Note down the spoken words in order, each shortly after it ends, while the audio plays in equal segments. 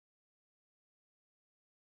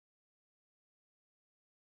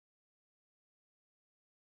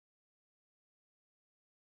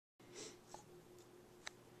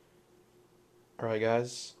Alright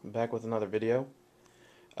guys, I'm back with another video.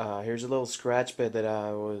 Here's a little scratch bit that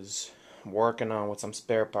I was working on with some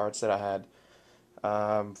spare parts that I had.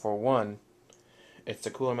 For one, it's the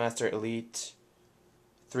Cooler Master Elite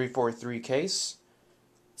 343 case.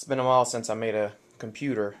 It's been a while since I made a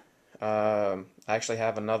computer. I actually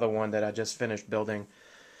have another one that I just finished building,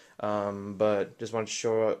 but just wanted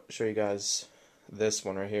to show you guys this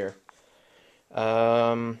one right here.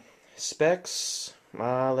 Specs,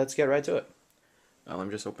 let's get right to it. Let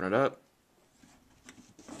me just open it up.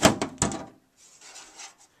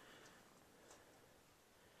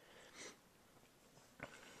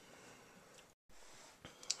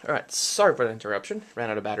 Alright, sorry for the interruption. Ran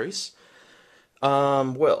out of batteries.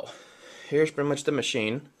 Well, here's pretty much the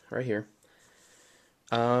machine right here.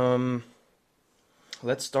 Let's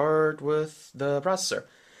start with the processor.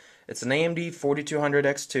 It's an AMD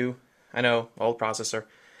 4200X2. I know, old processor.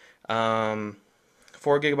 4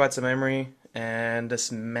 gigabytes of memory and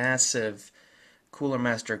this massive Cooler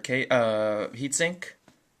Master heatsink.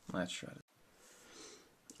 Let's try it.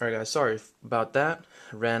 Alright guys, sorry about that.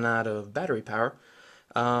 Ran out of battery power.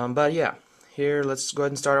 But yeah, here let's go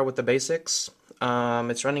ahead and start out with the basics.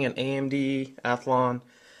 It's running an AMD Athlon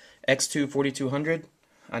X2 4200.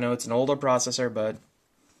 I know it's an older processor, but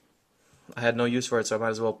I had no use for it, so I might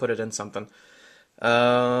as well put it in something.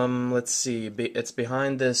 Let's see, it's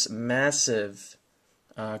behind this massive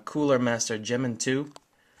Cooler Master Gemin 2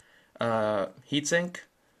 heatsink.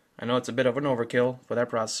 I know it's a bit of an overkill for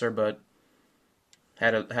that processor, but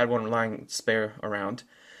had one lying spare around.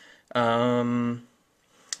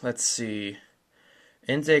 Let's see,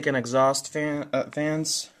 intake and exhaust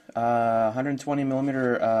fans, 120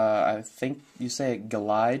 millimeter, I think you say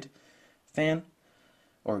Glide fan,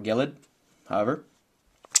 or Gillid, however.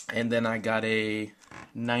 And then I got a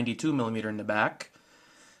 92 millimeter in the back,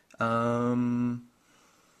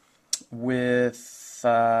 with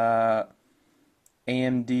ATI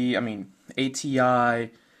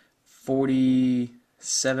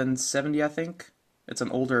 4770, I think. It's an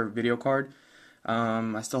older video card.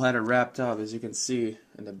 I still had it wrapped up, as you can see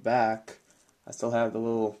in the back. I still have the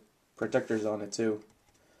little protectors on it too.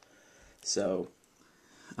 So,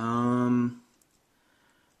 let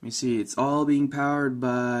me see, it's all being powered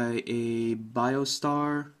by a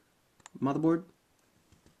BioStar motherboard.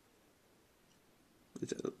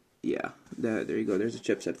 Yeah, there you go, there's a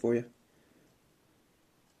chipset for you.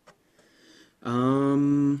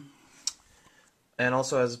 And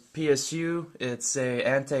also as PSU, it's a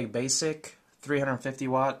Antec Basic 350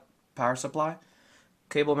 watt power supply.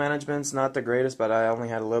 Cable management's not the greatest, but I only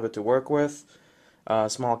had a little bit to work with.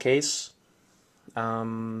 Small case.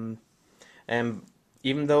 And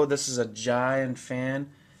even though this is a giant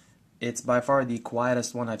fan, it's by far the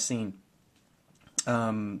quietest one I've seen.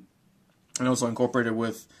 And also incorporated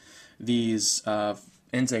with these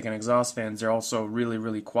intake and exhaust fans, they're also really,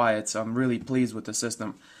 really quiet, so I'm really pleased with the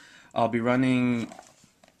system. I'll be running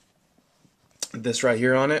this right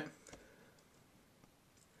here on it.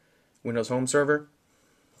 Windows Home Server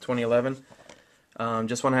 2011.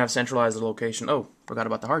 Just want to have centralized the location. Oh, forgot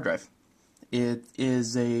about the hard drive. It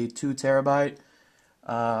is a 2 terabyte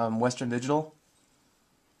Western Digital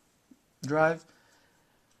drive.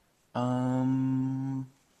 But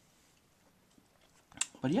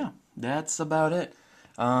yeah, that's about it.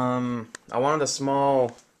 I wanted a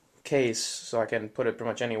small case so I can put it pretty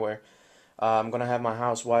much anywhere. I'm gonna have my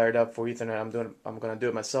house wired up for Ethernet. I'm gonna do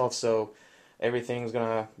it myself, so everything's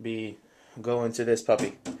gonna be going to this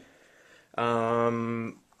puppy.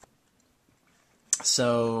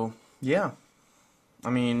 So yeah,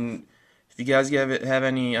 I mean, if you guys have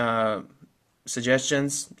any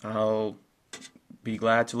suggestions, I'll be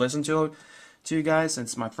glad to listen to you guys.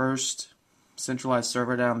 It's my first centralized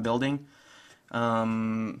server that I'm building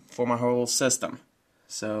for my whole system.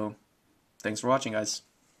 So thanks for watching, guys.